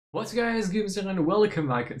What's up guys, Guillaume here and welcome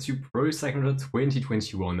back to Pro Cycling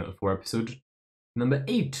 2021 for episode number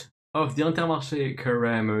 8 of the Intermarché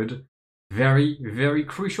career mode. Very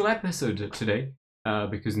crucial episode today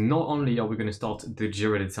because not only are we going to start the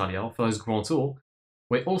Giro d'Italia, first Grand Tour,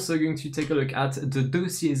 we're also going to take a look at the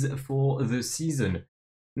dossiers for the season.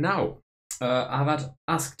 Now, I've had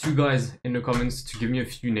asked you guys in the comments to give me a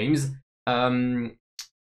few names.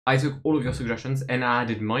 I took all of your suggestions and I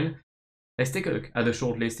added mine. Let's take a look at the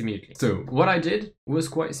shortlist immediately. So what I did was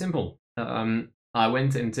quite simple. I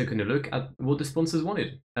went and took a look at what the sponsors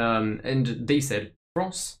wanted. And they said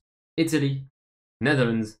France, Italy,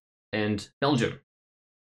 Netherlands, and Belgium.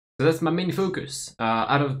 So that's my main focus.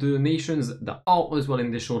 Out of the nations that are as well in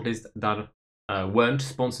this shortlist that weren't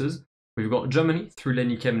sponsors, we've got Germany through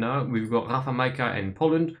Lenny Kemna, we've got Rafa Majka and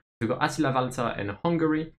Poland, we've got Attila Valter and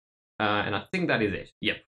Hungary, and I think that is it.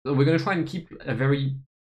 Yep. So we're going to try and keep a very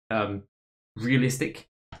realistic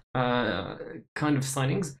kind of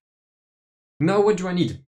signings. Now what do I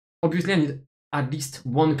need? Obviously I need at least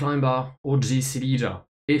one climber or GC leader.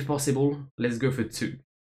 If possible, let's go for 2.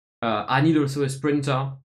 I need also a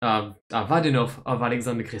sprinter. I've had enough of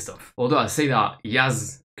Alexander Kristoff. Although I say that he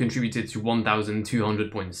has contributed to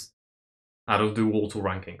 1,200 points out of the World Tour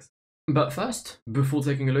rankings. But first, before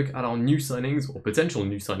taking a look at our new signings or potential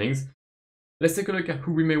new signings, let's take a look at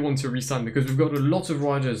who we may want to re-sign because we've got a lot of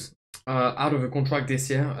riders out of a contract this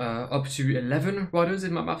year, up to 11 riders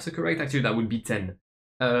if my maths are correct. Actually, that would be 10.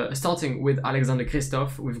 Starting with Alexander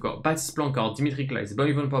Kristoff, we've got Baptiste Plancard, Dimitri Claes,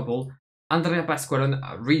 Bonnie Van Poppel, Andrea Pasqualone.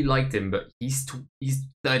 I really liked him, but he's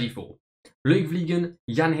 34. Loic Vliegen,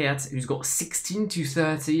 Jan Heert, who's got 16 to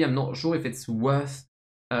 30. I'm not sure if it's worth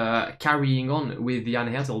carrying on with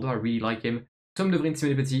Jan Heert, although I really like him. Tom De Vrij,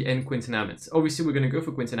 Simone Petit, and Quinten Amons. Obviously, we're going to go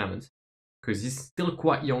for Quinten Amons because he's still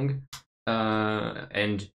quite young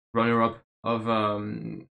and runner-up of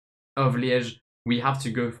Liège. We have to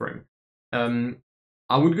go for him.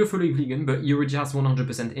 I would go for Loic Vliegen, but he already has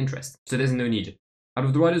 100% interest, so there's no need. Out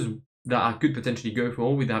of the riders that I could potentially go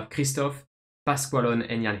for, we'd have Kristoff, Pasqualone,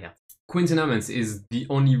 and Jan Heert. Quinten Amons is the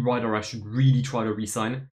only rider I should really try to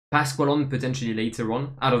re-sign. Pasqualone potentially later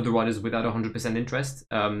on, out of the riders without 100% interest,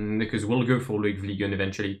 because we'll go for Loic Vliegen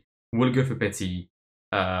eventually. We'll go for Petit,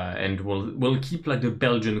 and we'll keep like the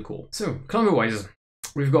Belgian core. So, climber-wise,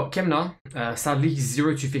 we've got Kemna, sadly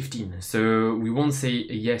 0 to 15, so we won't say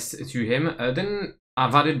yes to him. Then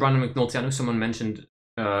I've added Brandon McNulty. I know someone mentioned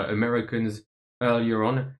Americans earlier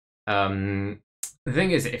on. The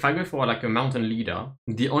thing is, if I go for like a mountain leader,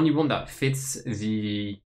 the only one that fits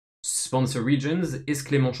the sponsor regions is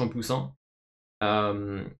Clément Champoussin.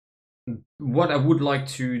 What I would like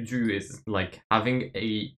to do is like having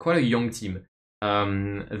quite a young team.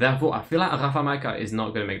 Therefore, I feel like Rafa Majka is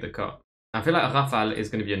not going to make the cut. I feel like Rafal is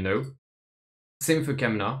going to be a no. Same for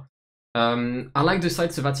Kemna. I like the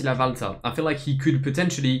sights of Attila Valter. I feel like he could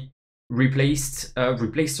potentially replace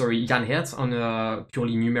Jan Heert on a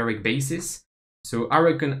purely numeric basis. So I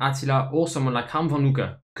reckon Attila or someone like Harm van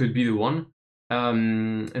Hoeken could be the one.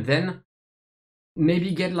 Then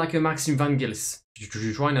maybe get like a Maxime van Gils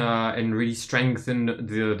to try and really strengthen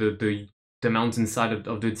the mountain side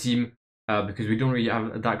of the team because we don't really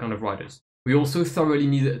have that kind of riders. We also thoroughly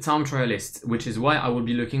need a time trialist, which is why I will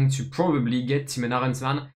be looking to probably get Thymen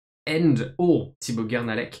Arensman and or Thibaut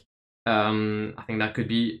Guernalec. I think that could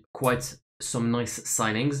be quite some nice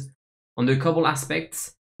signings. On the couple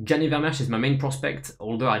aspects, Gianni Vermeersch is my main prospect,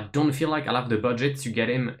 although I don't feel like I'll have the budget to get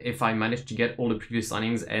him if I manage to get all the previous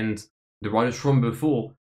signings, and the riders from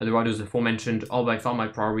before, the riders aforementioned, are by far my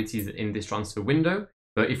priorities in this transfer window.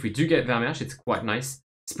 But if we do get Vermeersch, it's quite nice.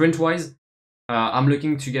 Sprint-wise, I'm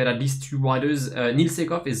looking to get at least 2 riders. Niels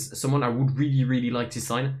Eekhoff is someone I would really like to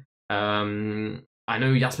sign. I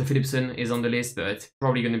know Jasper Philipsen is on the list, but it's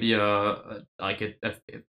probably going to be like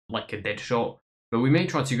a dead shot. But we may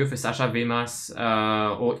try to go for Sacha Wemas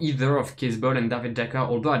or either of Kees Bol and David Dekker,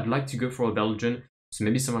 although I'd like to go for a Belgian, so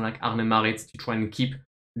maybe someone like Arne Marit to try and keep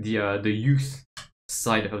the youth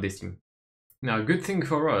side of this team. Now, a good thing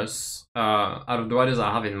for us, out of the riders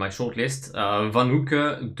I have in my shortlist, Van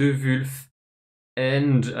Hoeken, De Wulf,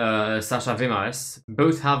 and Sacha Wemas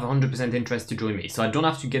both have 100% interest to join me, so I don't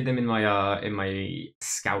have to get them in my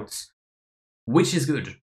scouts, which is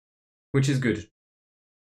good.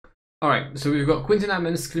 Alright, so we've got Quinten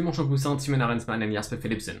Amons, Clément Champoussin, Thymen Arensman, and Jasper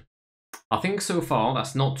Philipsen. I think so far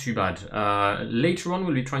that's not too bad. Later on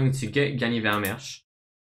we'll be trying to get Gianni Vermeersch,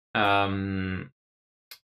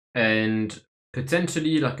 and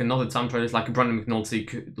potentially like another time trialist like Brandon McNulty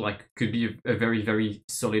could be a very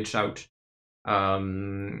solid shout.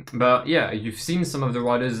 But yeah, you've seen some of the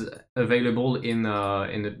riders available in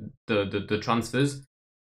the transfers.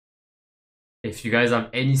 If you guys have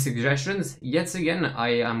any suggestions, yet again,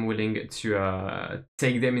 I am willing to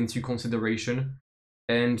take them into consideration.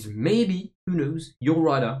 And maybe, who knows, your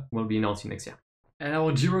rider will be in our team next year. And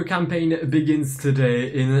our Giro campaign begins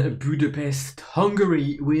today in Budapest,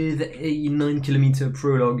 Hungary, with a 9-kilometer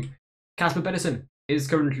prologue. Casper Pedersen is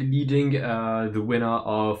currently leading the winner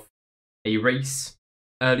of a race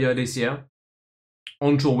earlier this year.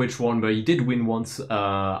 Unsure which one, but he did win once.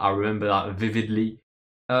 I remember that vividly.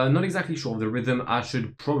 Not exactly sure of the rhythm I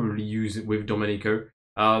should probably use with Domenico.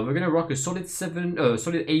 We're gonna rock a solid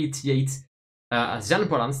 88. As Jan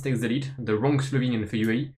Polans takes the lead, the wrong Slovenian for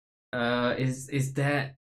UAE. Is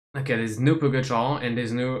there... Okay, there's no Pogacar, and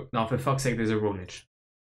there's no... No, for fuck's sake, there's a Roglic.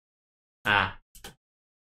 Ah.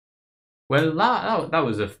 Well, that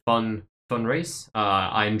was a fun race.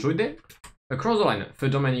 I enjoyed it. Across the line for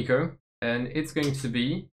Domenico, and it's going to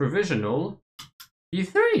be provisional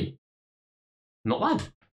P3. Not bad.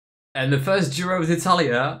 And the first Giro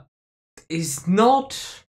d'Italia is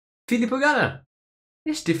not Filippo Ganna.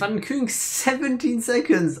 It's Stefan Kung, 17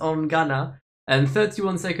 seconds on Ganna and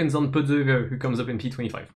 31 seconds on Pozzovivo, who comes up in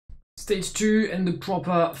P25. Stage 2 and the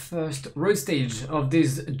proper first road stage of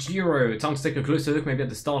this Giro. Time to take a closer look maybe at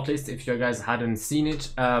the start list if you guys hadn't seen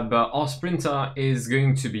it. But our sprinter is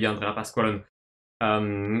going to be Andrea Pasqualone.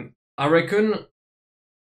 I reckon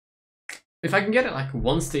if I can get like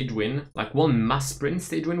one stage win, like one mass sprint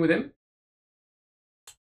stage win with him,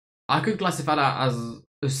 I could classify that as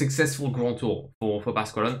a successful Grand Tour for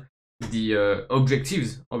Pasqualone. The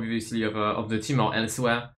objectives, obviously, of the team are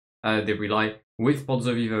elsewhere. They rely with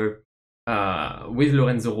Pozzovivo, with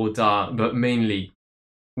Lorenzo Rota, but mainly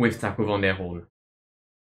with Taco van der Hoorn.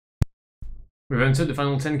 We've entered the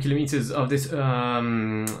final 10 kilometers of this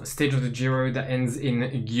stage of the Giro that ends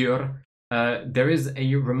in Győr. There is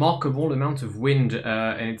a remarkable amount of wind,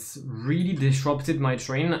 and it's really disrupted my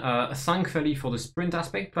train. Thankfully for the sprint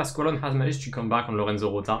aspect, Pasqualone has managed to come back on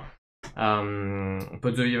Lorenzo Rota.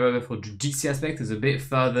 Pozzovivo for the GC aspect is a bit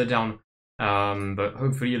further down, but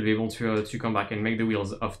hopefully he'll be able to come back and make the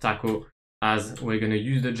wheels of Taco as we're going to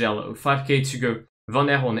use the gel. 5k to go. Van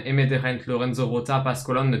der Hoorn, Aimé de Rent, Lorenzo Rota,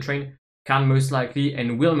 Pasqualone. The train can most likely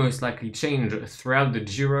and will most likely change throughout the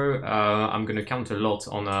Giro. I'm going to count a lot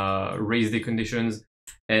on race day conditions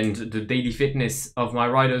and the daily fitness of my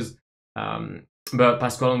riders. But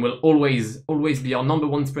Pasqualone will always be our number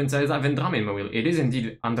one sprinter. Is that Vendrame, my wheel? It is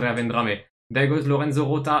indeed Andrea Vendrame. There goes Lorenzo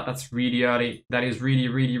Rota. That's really early. That is really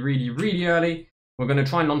early. We're going to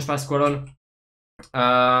try and launch Pasqualone.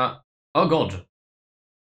 Oh god.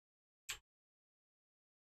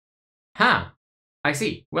 Ha! I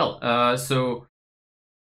see. Well, so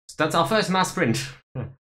that's our first mass sprint.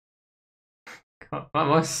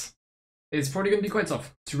 Vamos. It's probably going to be quite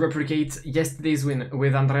tough to replicate yesterday's win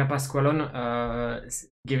with Andrea Pasqualone,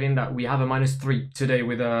 given that we have a -3 today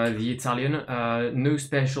with the Italian. No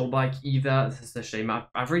special bike either. This is a shame.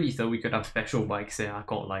 I really thought we could have special bikes here, I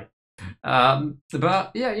can't lie.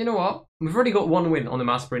 But yeah, you know what? We've already got one win on the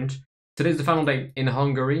mass sprint. Today's the final day in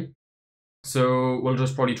Hungary. So we'll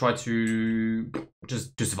just probably try to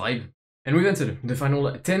just vibe. And we've entered the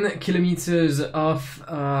final 10 kilometers of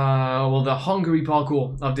well, the Hungary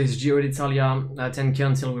parkour of this Giro d'Italia. 10k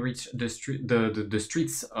until we reach the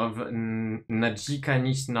streets of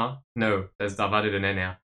Nagykanizsa. No, there's added an N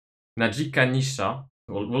here. Nagykanizsa.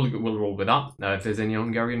 We'll roll with that. If there's any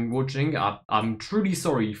Hungarian watching, I'm truly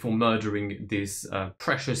sorry for murdering this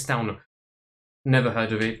precious town. Never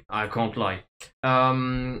heard of it, I can't lie.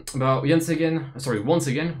 But once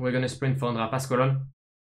again, we're gonna sprint for Andrea Pasqualone.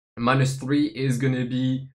 -3 is gonna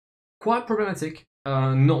be quite problematic,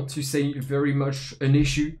 not to say very much an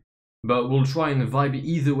issue, but we'll try and vibe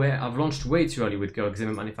either way. I've launched way too early with Georg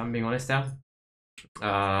Zimmermann, if I'm being honest here.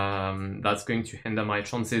 That's going to hinder my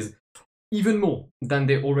chances even more than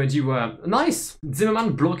they already were. Nice!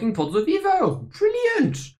 Zimmermann blocking Pozzovivo!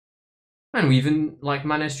 Brilliant! And we even like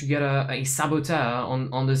managed to get a saboteur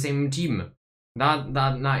on the same team. Now,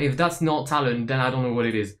 if that's not talent, then I don't know what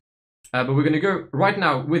it is. But we're gonna go right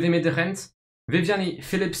now with Aimé de Rent, Viviani,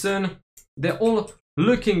 Philipsen. They're all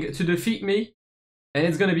looking to defeat me, and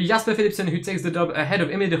it's gonna be Jasper Philipsen who takes the dub ahead of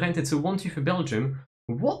Aimé de Rent. It's a 1-2 for Belgium.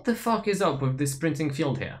 What the fuck is up with this sprinting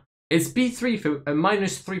field here? It's P3 for a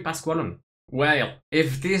 -3 Pasqualone. Well,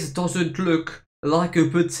 if this doesn't look like a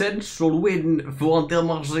potential win for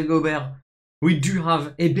Intermarché Gobert, we do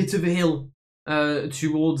have a bit of a hill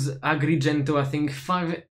towards Agrigento. I think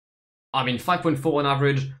 5.4 on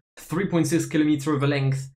average, 3.6 kilometer of a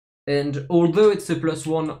length. And although it's a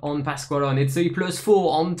 +1 on Pasqualone, it's a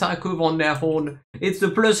 +4 on Taco van der Hoorn, it's a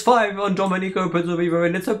 +5 on Domenico Pozzovivo,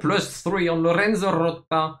 and it's a +3 on Lorenzo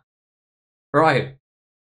Rota. Right.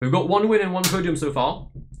 We've got 1 win and 1 podium so far.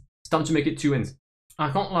 It's time to make it 2 wins. I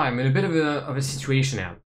can't lie, I'm in a bit of a situation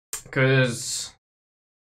now. Because,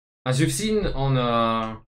 as you've seen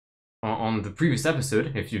on the previous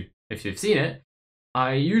episode, if you've seen it,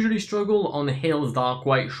 I usually struggle on hills that are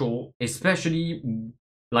quite short, especially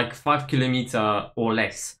like 5 kilometers or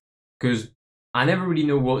less, because I never really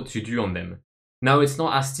know what to do on them. Now it's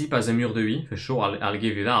not as steep as a Mur de Huy, for sure, I'll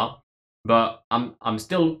give you that, but I'm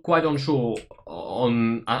still quite unsure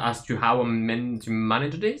on as to how I'm meant to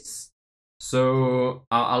manage this. So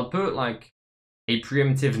I'll put like a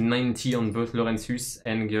preemptive 90 on both Lorenz Huss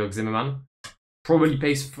and Georg Zimmermann. Probably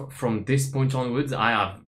pace from this point onwards.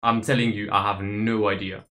 I'm telling you, I have no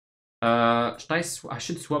idea. I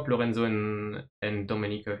should swap Lorenzo and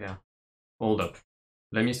Domenico here. Hold up.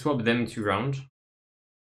 Let me swap them to round.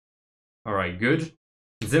 Alright, good.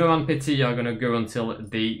 Zimmermann Petit are gonna go until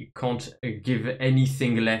they can't give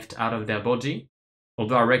anything left out of their body.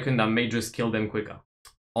 Although I reckon that may just kill them quicker.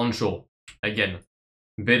 Onshore. Again.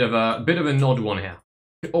 Bit of an odd one here.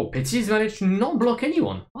 Oh, Petit's managed to not block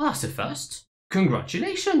anyone. Oh, that's a first.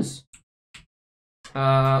 Congratulations!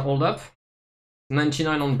 Hold up.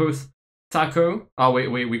 99 on both Taco. Oh, wait,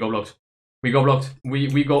 we got blocked. We got blocked.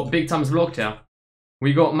 We got big times blocked here.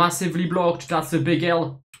 We got massively blocked. That's a big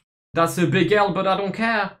L. That's a big L, but I don't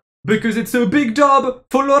care. Because it's a big dub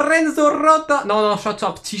for Lorenzo Rota. No, shut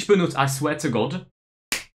up. Tish Benut, I swear to God.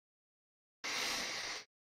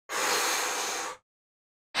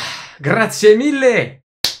 Grazie mille!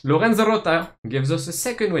 Lorenzo Rota gives us a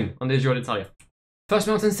second win on the Giro d'Italia. First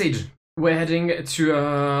mountain stage. We're heading to,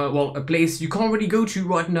 a place you can't really go to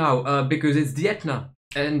right now, because it's the Etna.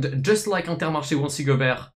 And just like Intermarché Wanty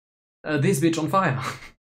Gobert, this bitch on fire.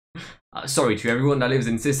 Sorry to everyone that lives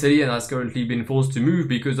in Sicily and has currently been forced to move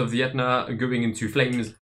because of the Etna going into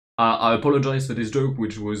flames. I apologize for this joke,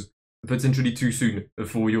 which was potentially too soon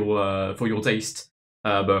for your taste.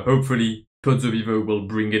 But hopefully Pozzo Vivo will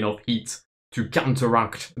bring enough heat to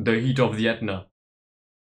counteract the heat of the Etna.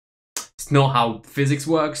 It's not how physics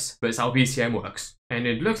works, but it's how PCM works. And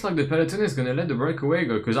it looks like the peloton is gonna let the breakaway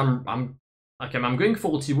go, because I'm going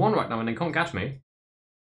 41 right now and they can't catch me.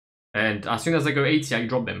 And as soon as I go 80, I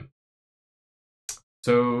drop them.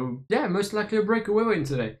 So yeah, most likely a breakaway win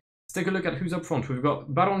today. Let's take a look at who's up front. We've got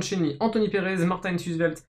Baroncini, Anthony Perez, Martin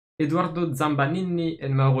Tusvelt, Eduardo Zambanini,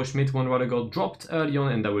 and Mauro Schmidt. One rider got dropped early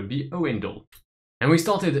on, and that would be Owendal. And we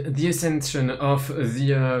started the ascension of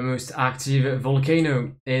the most active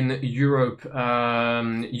volcano in Europe.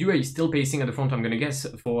 UAE still pacing at the front, I'm gonna guess,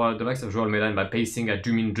 for the likes of Joao Almeida, and by pacing I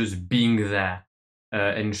do mean just being there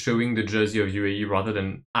and showing the jersey of UAE rather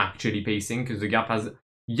than actually pacing, because the gap has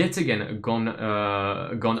yet again gone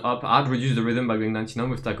up. I'd reduced the rhythm by going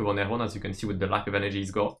 99 with Taco Van Erwan, as you can see with the lack of energy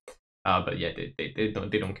he's got. But yeah, they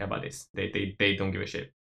don't care about this. They don't give a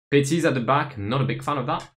shit. Petit's at the back, not a big fan of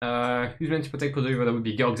that. Who's meant to protect Pozzo Vivo? That would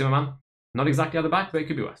be Georg Zimmermann. Not exactly at the back, but it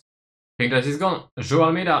could be worse. Pink dress is gone. Joao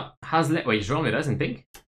Almeida has left. Wait, Joao Almeida is in pink?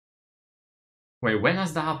 Wait, when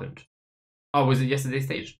has that happened? Oh, was it yesterday's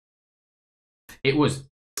stage? It was.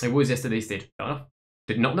 It was yesterday's stage. Fair enough.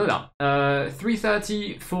 Did not know that.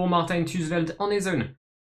 3:30 for Martin Tusveld on his own.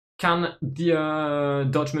 Can the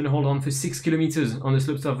Dutchman hold on for 6 kilometers on the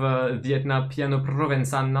slopes of the Etna Piano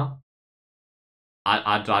Provenzana?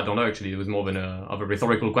 I don't know, actually. It was more of a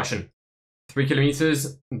rhetorical question. 3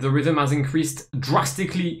 kilometers. The rhythm has increased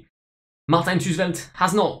drastically. Martin Tusveld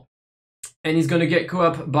has not. And he's going to get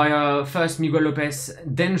caught up by first Miguel Lopez,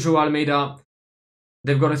 then Joao Almeida.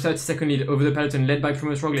 They've got a 30-second lead over the peloton, led by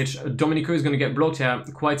Primož Roglic. Domenico is going to get blocked here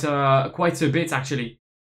quite a bit, actually.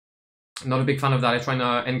 Not a big fan of that. I try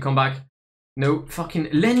and come back. No, fucking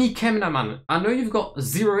Lenny Kemna, man. I know you've got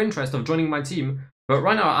zero interest of joining my team, but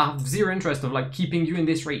right now I have zero interest of like keeping you in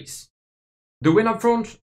this race. The win up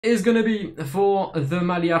front is going to be for the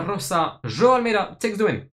Maglia Rosa. Joao Almeida takes the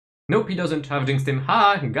win. Nope, he doesn't. Have jinxed him.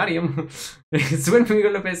 Ha, got him. It's win for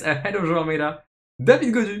Miguel Lopez ahead of Joao Almeida.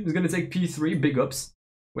 David Gaudu is going to take P3, big ups.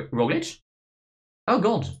 Wait, Roglic? Oh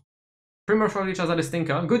god. Primož Roglic has had a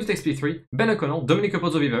stinker. Gaudu takes P3. Ben O'Connell, Domenico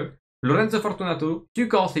Pozzo Vivo, Lorenzo Fortunato, Hugh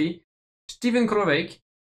Carthy, Stephen Krovek,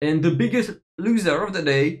 and the biggest loser of the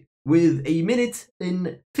day with a minute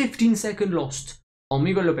and 15-second lost on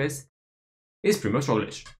Miguel Lopez is Primož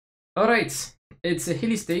Roglic. Alright, it's a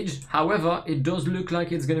hilly stage, however, it does look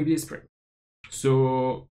like it's going to be a sprint.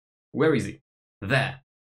 So, where is he? There.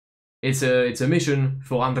 It's a mission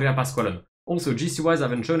for Andrea Pasqualone. Also, GC-wise, I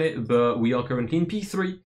haven't shown it, but we are currently in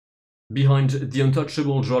P3, behind the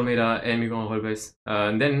untouchable Joao Almeida and Miguel Lopez.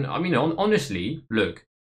 And then, I mean, honestly, look,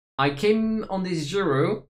 I came on this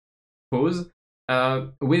Giro,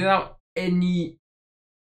 without any,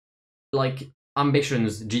 like,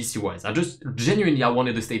 ambitions GC-wise. I just genuinely I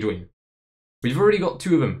wanted the stage win. We've already got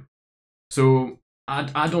 2 of them. So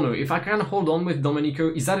I don't know if I can hold on with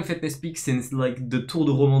Domenico. He's at a fitness peak since like the Tour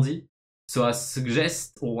de Romandie. So I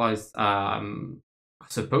suggest, or I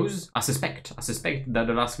suspect that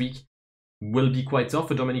the last week will be quite tough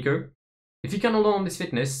for Domenico. If he can hold on this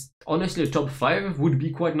fitness, honestly, a top 5 would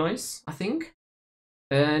be quite nice, I think.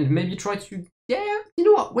 And maybe try to, yeah, you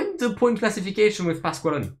know what, win the point classification with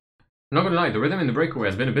Pasqualone. Not gonna lie, the rhythm in the breakaway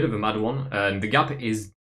has been a bit of a mad one, and the gap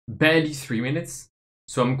is barely 3 minutes.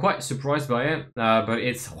 So I'm quite surprised by it, but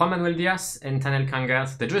it's Juan Manuel Diaz and Tanel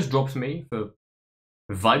Kangat. They just dropped me for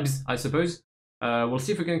vibes, I suppose. We'll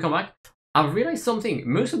see if we can come back. I've realized something.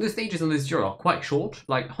 Most of the stages on this Giro are quite short,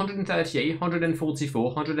 like 138, 144,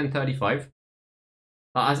 135.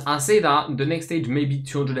 I say that, the next stage may be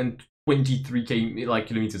 223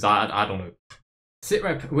 kilometers, I don't know. Sit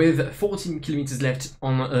rep with 14 kilometers left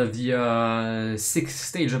on the 6th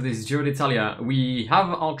stage of this Giro d'Italia. We have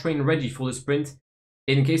our train ready for the sprint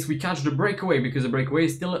in case we catch the breakaway, because the breakaway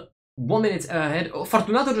is still 1 minute ahead. Oh,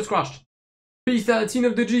 Fortunato just crashed. P13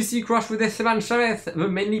 of the GC crashed with Esteban Chavez, the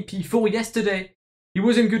mainly P4 yesterday. He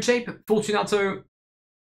was in good shape. Fortunato,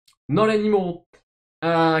 not anymore.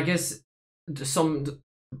 I guess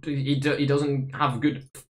he doesn't have good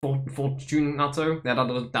Fortunato.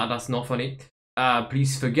 That's not funny.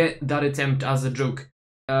 Please forget that attempt as a joke.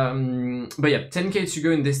 But yeah, 10k to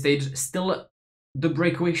go in this stage. Still the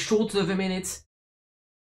breakaway short of a minute.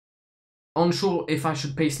 Unsure if I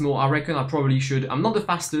should pace more. I reckon I probably should. I'm not the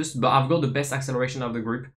fastest, but I've got the best acceleration of the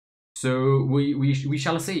group. So we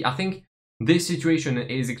shall see. I think this situation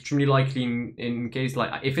is extremely likely in case,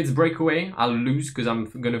 like, if it's breakaway, I'll lose because I'm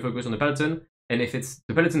going to focus on the peloton. And if it's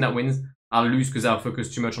the peloton that wins, I'll lose because I'll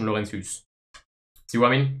focus too much on Laurentius. See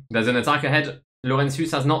what I mean? There's an attack ahead.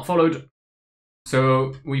 Laurentius has not followed.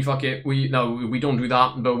 So we fuck it. We don't do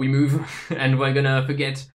that, but we move. And we're going to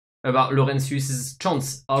forget about Laurentius'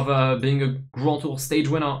 chance of being a Grand Tour stage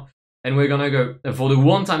winner. And we're gonna go for the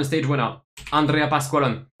one-time stage winner, Andrea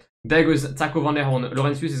Pasqualone. There goes Taco van der Horn.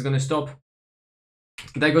 Laurentius is gonna stop.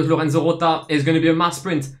 There goes Lorenzo Rota. It's gonna be a mass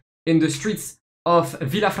sprint in the streets of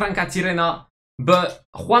Villafranca Tirrena. But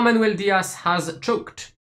Juan Manuel Diaz has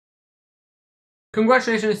choked.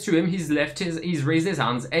 Congratulations to him. He's raised his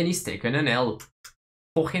hands and he's taken an L.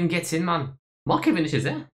 Fucking gets in, man. Mark Cavendish is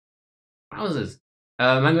there. Wowzers.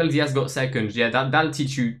 Manuel Diaz got second. Yeah, that'll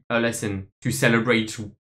teach you a lesson to celebrate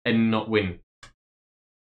and not win.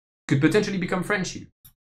 Could potentially become friendship.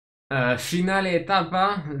 Finale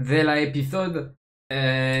etapa de la episode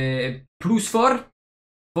 +4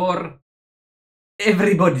 for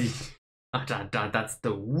everybody. That's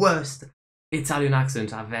the worst Italian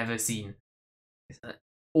accent I've ever seen.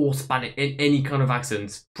 Or Spanish, any kind of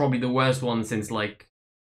accent. Probably the worst one since, like,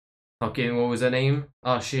 fucking, what was her name?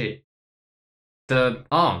 Oh shit.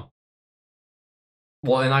 Well,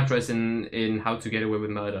 an actress in How to Get Away with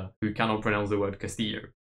Murder who cannot pronounce the word Castillo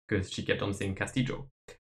because she kept on saying Castillo.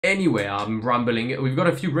 Anyway, I'm rambling. We've got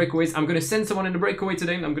a few breakaways. I'm going to send someone in the breakaway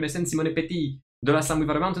today. I'm going to send Simone Petit. The last time we've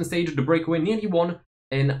had a mountain stage, the breakaway nearly won,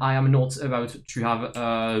 and I am not about to have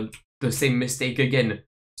the same mistake again.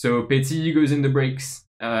 So Petit goes in the breaks,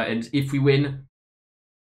 and if we win,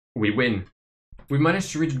 we win. We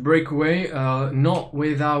managed to reach the breakaway, not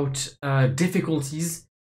without difficulties,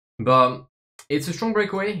 but it's a strong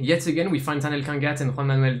breakaway. Yet again, we find Tanel Kangat and Juan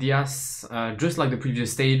Manuel Diaz, just like the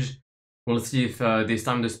previous stage. We'll see if this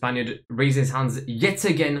time the Spaniard raises hands yet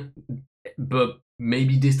again, but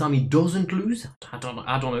maybe this time he doesn't lose. I don't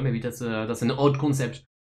know. Maybe that's an odd concept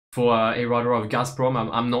for a rider of Gazprom.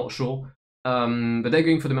 I'm not sure. But they're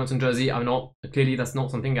going for the mountain jersey. I'm not. Clearly, that's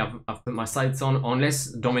not something I've put my sights on, unless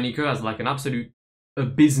Domenico has like an absolute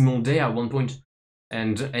abysmal day at one point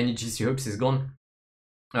and any GC hopes is gone.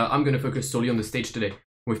 I'm going to focus solely on the stage today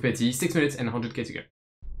with Petit. 6 minutes and 100k to go.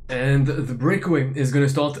 And the breakaway is going to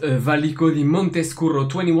start Valico di Montescuro,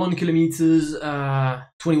 21 kilometers,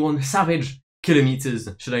 21 savage kilometers,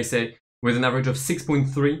 should I say, with an average of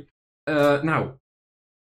 6.3. Now,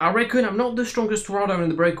 I reckon I'm not the strongest rider in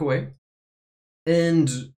the breakaway. And,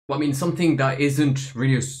 well, I mean, something that isn't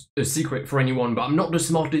really a secret for anyone, but I'm not the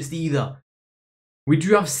smartest either. We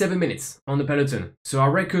do have 7 minutes on the peloton, so I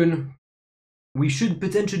reckon we should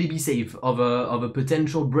potentially be safe of a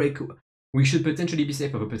potential break. We should potentially be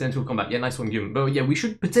safe of a potential comeback. Yeah, nice one, Guillaume. But yeah, we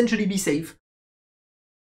should potentially be safe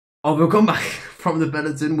of a comeback from the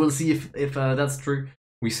peloton. We'll see if that's true.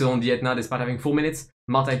 We saw on the Etna, despite having 4 minutes,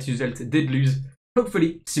 Marta Tuzelt did lose.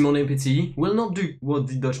 Hopefully, Simone Petit will not do what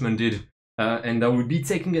the Dutchman did, and that would be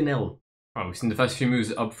taking an L. Oh, we've seen the first few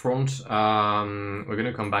moves up front. We're going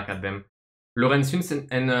to come back at them. Lorenz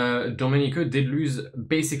and Domenico did lose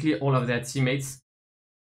basically all of their teammates.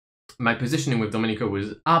 My positioning with Domenico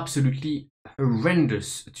was absolutely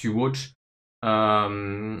horrendous to watch.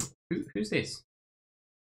 Who's this?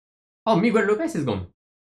 Oh, Miguel Lopez is gone.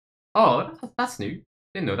 Oh, that's new.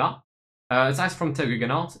 Didn't know that. That's from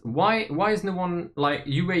Teguganart. Why is no one like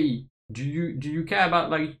UAE? Do you care about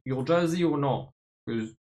like your jersey or not?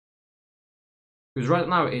 Because right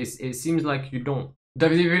now it seems like you don't.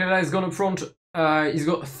 Davide Villa has gone up front. He's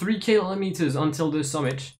got 3 kilometers until the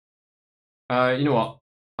summit. You know what?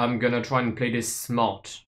 I'm gonna try and play this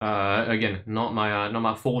smart. Again, not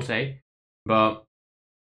my forte, but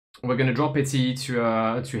we're gonna drop Petit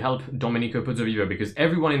to help Domenico Pozzovivo because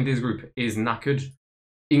everyone in this group is knackered,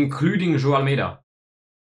 including João Almeida.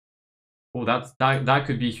 Oh, that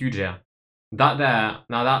could be huge here.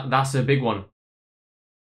 That's a big one.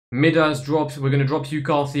 Mida's dropped. We're gonna drop Hugh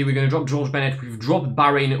Carthy. We're gonna drop George Bennett. We've dropped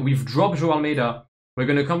Bahrain. We've dropped João Almeida. We're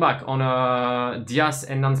gonna come back on Diaz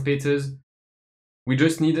and Nance Peters. We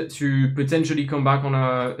just need to potentially come back on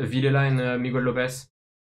Villela and Miguel Lopez.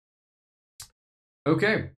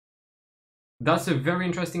 Okay. That's a very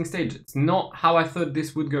interesting stage. It's not how I thought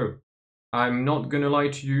this would go. I'm not gonna lie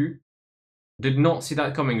to you. Did not see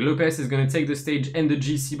that coming. Lopez is gonna take the stage and the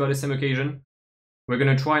GC by the same occasion. We're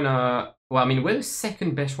gonna try and well, I mean, we're the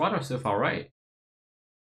second best rider so far, right?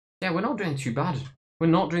 Yeah, we're not doing too bad. We're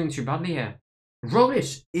not doing too badly here.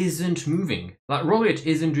 Roglic isn't moving. Like, Roglic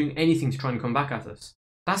isn't doing anything to try and come back at us.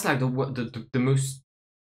 That's like the most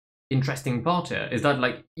interesting part here, is that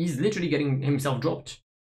like he's literally getting himself dropped.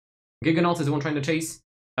 Gegenhardt is the one trying to chase.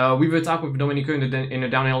 We've attacked with Domenico in a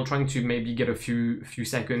downhill, trying to maybe get a few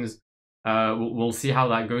seconds. We'll see how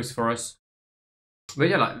that goes for us. But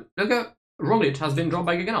yeah, like, look at Roglic has been dropped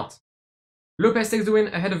by Gegenhardt. Lopez takes the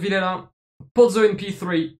win ahead of Villela. Pozzo in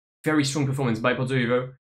P3. Very strong performance by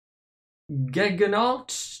Pozzovivo.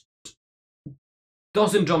 Gegenhardt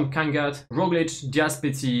doesn't jump Kangert. Roglic, Diaz,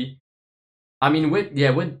 Petit. I mean,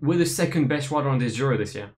 we're the second best rider on this Giro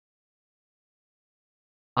this year.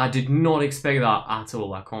 I did not expect that at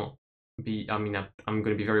all. I can't be. I mean, I'm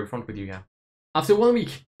going to be very upfront with you here. After 1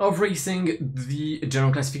 week of racing, the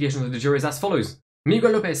general classification of the Giro is as follows.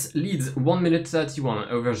 Miguel Lopez leads 1 minute 31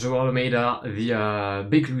 over João Almeida, the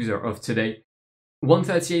big loser of today.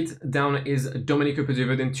 1:38 down is Domenico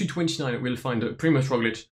Pozzovivo, then 2:29 we'll find Primož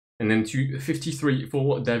Roglic, and then 2:53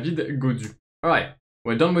 for David Gaudu. Alright,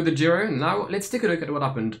 we're done with the Giro. Now let's take a look at what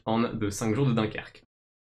happened on the 5 jours de Dunkerque.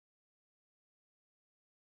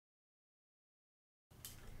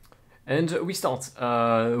 And we start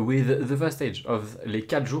with the first stage of les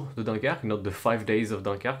 4 jours de Dunkerque, not the 5 days of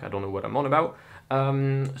Dunkerque. I don't know what I'm on about.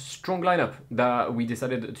 Strong lineup that we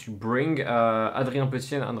decided to bring. Adrien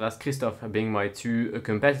Petit and Andreas Christoph being my 2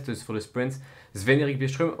 competitors for the sprint. Sven-Erik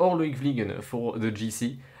Bierström or Loic Vliegen for the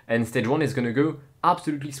GC. And stage 1 is going to go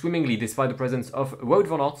absolutely swimmingly despite the presence of Wout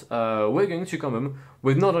van Aert. We're going to come home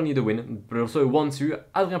with not only the win, but also a 1-2.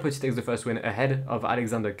 Adrien Petit takes the first win ahead of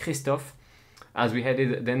Alexander Christoph. As we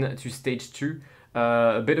headed then to stage 2,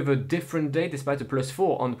 a bit of a different day despite a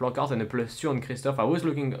 +4 on Plancart and a +2 on Christoph. I was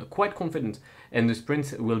looking quite confident, and the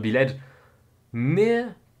sprint will be led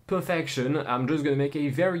near perfection. I'm just going to make a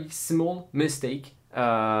very small mistake.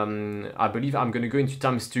 I believe I'm going to go into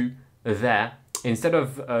 ×2 there instead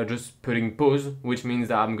of just putting pause, which means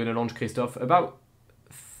that I'm going to launch Christoph about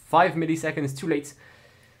 5 milliseconds too late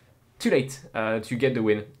to get the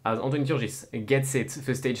win, as Anthony Turgis gets it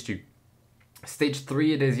for stage 2. Stage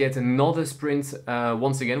 3, there's yet another sprint.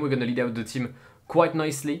 Once again, we're going to lead out the team quite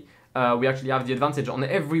nicely. We actually have the advantage on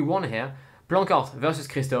everyone here. Plancart versus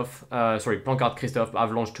Christoph. Plancart Christoph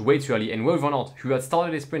I've launched way too early. And Wout van Aert, who had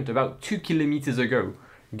started his sprint about 2 kilometers ago,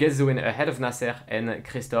 gets the win ahead of Nasser and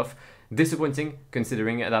Christoph. Disappointing,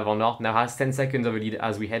 considering that Van Aert now has 10 seconds of a lead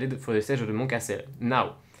as we headed for the stage of the Montcassel.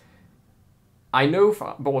 Now, I know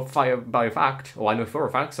for a fact,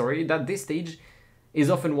 that this stage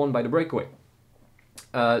is often won by the breakaway.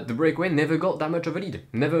 The breakaway never got that much of a lead,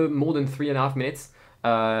 never more than 3.5 minutes.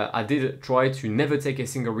 I did try to never take a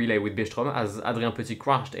single relay with Bierström as Adrien Petit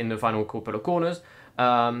crashed in the final couple of corners,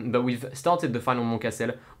 but we've started the final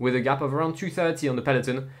Montcassel with a gap of around 2:30 on the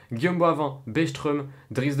peloton. Guillaume Boivin, Bierström,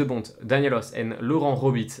 Dries de Bont, Danielos and Laurent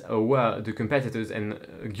Robit were the competitors, and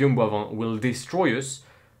Guillaume Boivin will destroy us,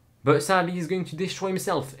 but sadly he's going to destroy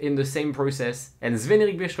himself in the same process, and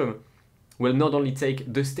Sven-Erik Bierström will not only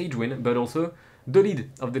take the stage win, but also the lead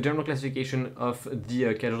of the general classification of the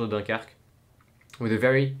 4 jours de Dunkerque with a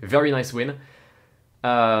very, very nice win.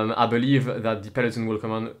 I believe that the peloton will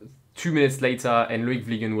come on 2 minutes later and Loic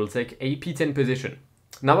Vliegen will take a P10 position.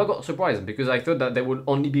 Now I got surprised because I thought that there would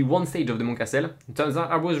only be one stage of the Mont Cassel. Turns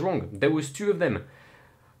out I was wrong. There was 2 of them.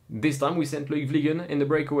 This time we sent Loïc Vliegen in the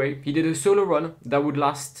breakaway. He did a solo run that would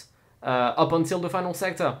last up until the final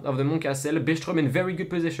sector of the Mont Cassel. Bijstrom in very good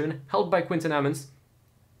position, helped by Quinten Ammons.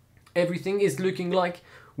 Everything is looking like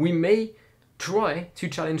we may try to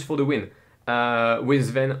challenge for the win with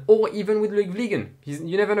Sven or even with Loïc Vliegen.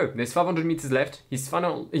 You never know. There's 500 meters left. He's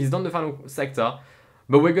done the final sector.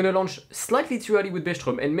 But we're going to launch slightly too early with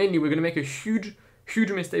Bijstrom, and mainly we're going to make a huge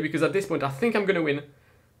mistake because at this point I think I'm going to win.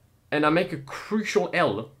 And I make a crucial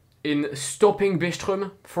L in stopping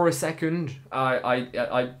Bijstrom for a second.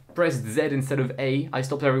 I pressed Z instead of A. I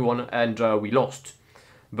stopped everyone and we lost.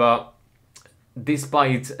 But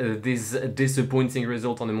despite this disappointing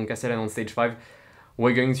result on the Mont Cassel and on stage 5,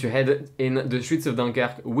 we're going to head in the streets of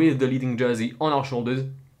Dunkerque with the leading jersey on our shoulders.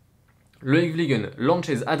 Loïc Vliegen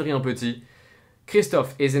launches Adrien Petit.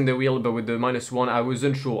 Christophe is in the wheel, but with the -1, I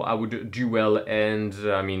wasn't sure I would do well, and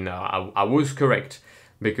I mean, I was correct,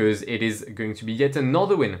 because it is going to be yet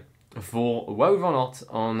another win for Wout van Aert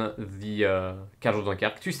on the Cage of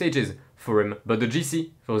Dunkerque. 2 stages for him, but the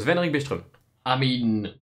GC for Sven-Erik Bijstrom. I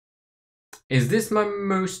mean, is this my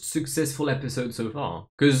most successful episode so far?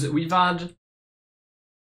 Because we've had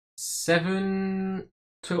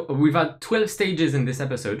 12 stages in this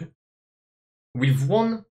episode. We've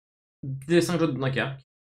won the Cage of Dunkerque.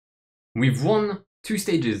 We've won 2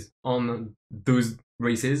 stages on those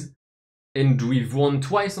races, and we've won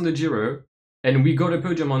twice on the Giro, and we got a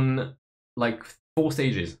podium on like 4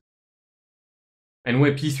 stages. And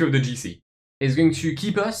we're P3 of the GC. It's going to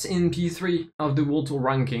keep us in P3 of the World Tour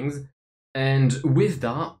rankings, and with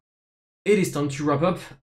that, it is time to wrap up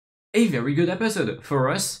a very good episode for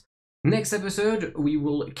us. Next episode, we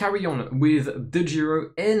will carry on with the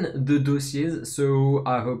Giro and the dossiers, so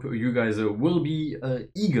I hope you guys will be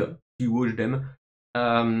eager to watch them.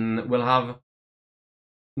 We'll have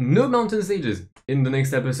no mountain stages in the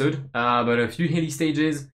next episode, but a few hilly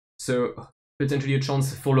stages, so potentially a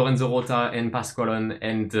chance for Lorenzo Rota and Pasqualon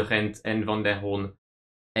and De Rent and Van der Horn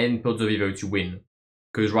and Pozzovivo to win.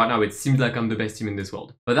 Because right now it seems like I'm the best team in this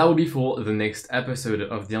world. But that will be for the next episode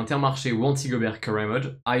of the Intermarché Wanty Gobert career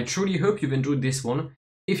mode. I truly hope you've enjoyed this one.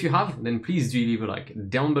 If you have, then please do leave a like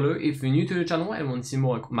down below. If you're new to the channel and want to see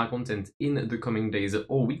more of my content in the coming days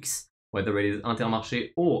or weeks, whether it is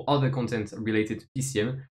Intermarché or other content related to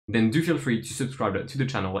PCM, then do feel free to subscribe to the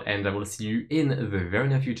channel, and I will see you in the very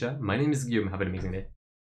near future. My name is Guillaume, have an amazing day.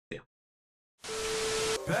 See ya.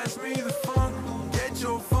 Pass me the funk, get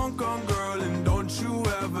your funk.